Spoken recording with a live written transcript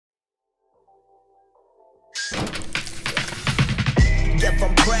give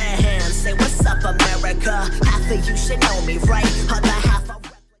them prayer hands. Say what's up, America? Half of you should know me, right? Other half I...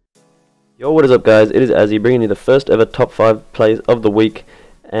 Yo, what is up, guys? It is Azzy bringing you the first ever top 5 plays of the week.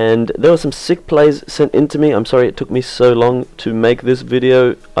 And there were some sick plays sent in to me. I'm sorry it took me so long to make this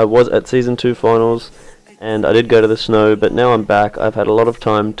video. I was at Season 2 finals and I did go to the snow, but now I'm back. I've had a lot of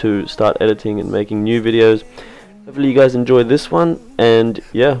time to start editing and making new videos. Hopefully you guys enjoy this one, and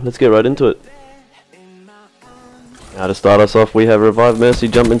yeah, let's get right into it. Now to start us off, we have Revive Mercy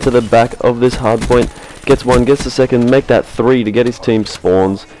jump into the back of this hardpoint. Gets one, gets the second, make that 3 to get his team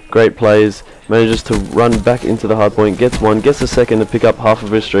spawns. Great plays, manages to run back into the hardpoint, gets one, gets the second to pick up half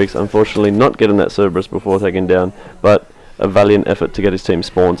of his streaks. Unfortunately not getting that Cerberus before taking down, but a valiant effort to get his team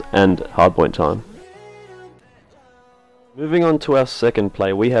spawns and hardpoint time. Moving on to our second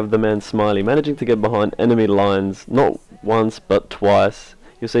play, we have the man Smiley managing to get behind enemy lines, not once but twice.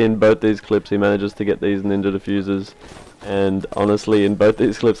 You'll see in both these clips he manages to get these ninja diffusers, and honestly in both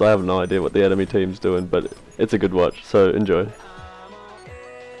these clips I have no idea what the enemy team's doing, but it's a good watch, so enjoy.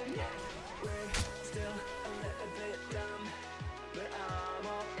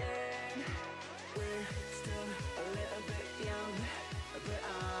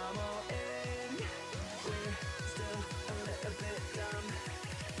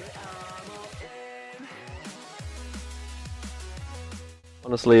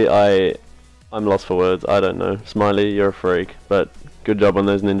 Honestly, I'm lost for words. I don't know. Smiley, you're a freak, but good job on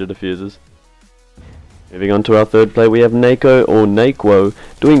those ninja diffusers. Moving on to our third play, we have Nako or Naquo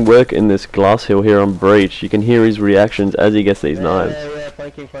doing work in this glass hill here on Breach. You can hear his reactions as he gets these knives. Yeah,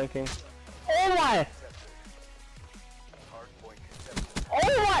 flanking. Oh my!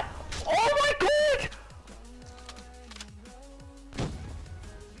 Oh my god!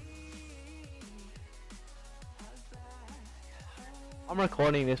 I'm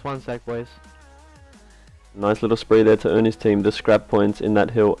recording this, 1 sec, boys. Nice little spree there to earn his team the scrap points in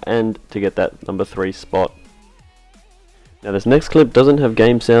that hill and to get that number 3 spot. Now this next clip doesn't have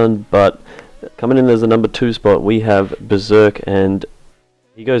game sound, but coming in as the number 2 spot we have Berserk, and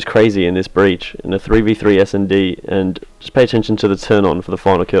he goes crazy in this breach in a 3v3 S&D, and just pay attention to the turn on for the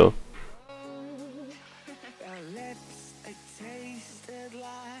final kill.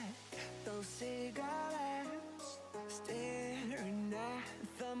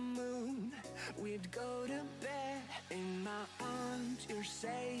 We'd go to bed in my arms, you're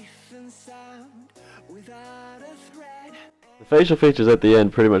safe and sound, without a threat. The facial features at the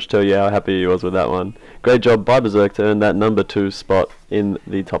end pretty much tell you how happy he was with that one. Great job by Berserk to earn that number 2 spot in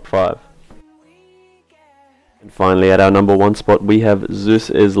the top 5. And finally at our number 1 spot we have Zeus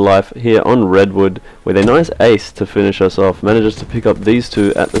is Life here on Redwood with a nice ace to finish us off. Manages to pick up these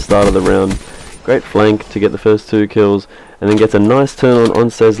 2 at the start of the round. Great flank to get the first 2 kills, and then gets a nice turn on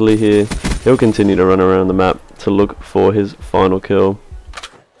Sesley here. He'll continue to run around the map to look for his final kill.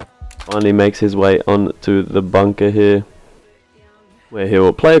 Finally makes his way onto the bunker here, where he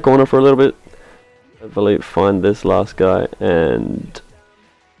will play a corner for a little bit. Hopefully find this last guy, and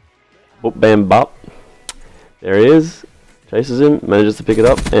boop bam bop. There he is. Chases him, manages to pick it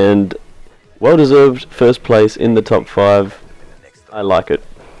up, and well deserved first place in the top 5. I like it.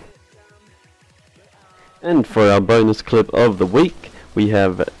 And for our bonus clip of the week, we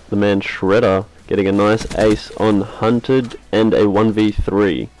have the man Shredder getting a nice ace on Hunted and a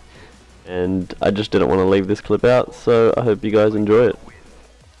 1v3. And I just didn't want to leave this clip out, so I hope you guys enjoy it.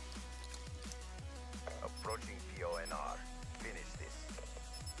 Approaching PONR. Finish this.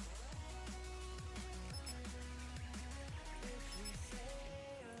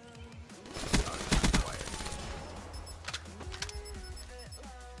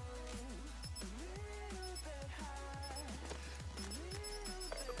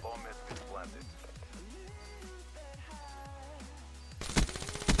 The bomb has been planted.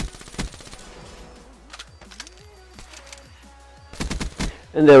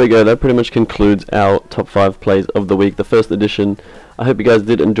 And there we go, that pretty much concludes our top 5 plays of the week, the first edition. I hope you guys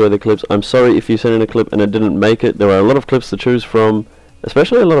did enjoy the clips. I'm sorry if you sent in a clip and it didn't make it. There were a lot of clips to choose from,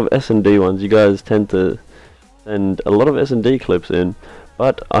 especially a lot of S&D ones. You guys tend to send a lot of S&D clips in.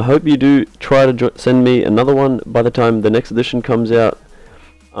 But I hope you do try to send me another one by the time the next edition comes out.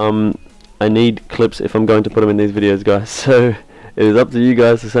 I need clips if I'm going to put them in these videos, guys. So it is up to you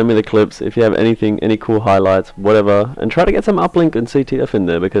guys to send me the clips if you have anything, any cool highlights, whatever, and try to get some uplink and CTF in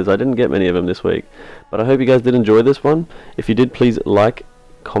there because I didn't get many of them this week. But I hope you guys did enjoy this one. If you did, please like,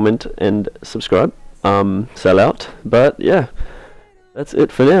 comment, and subscribe. Sell out. But yeah, that's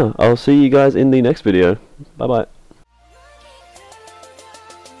it for now. I'll see you guys in the next video. Bye bye.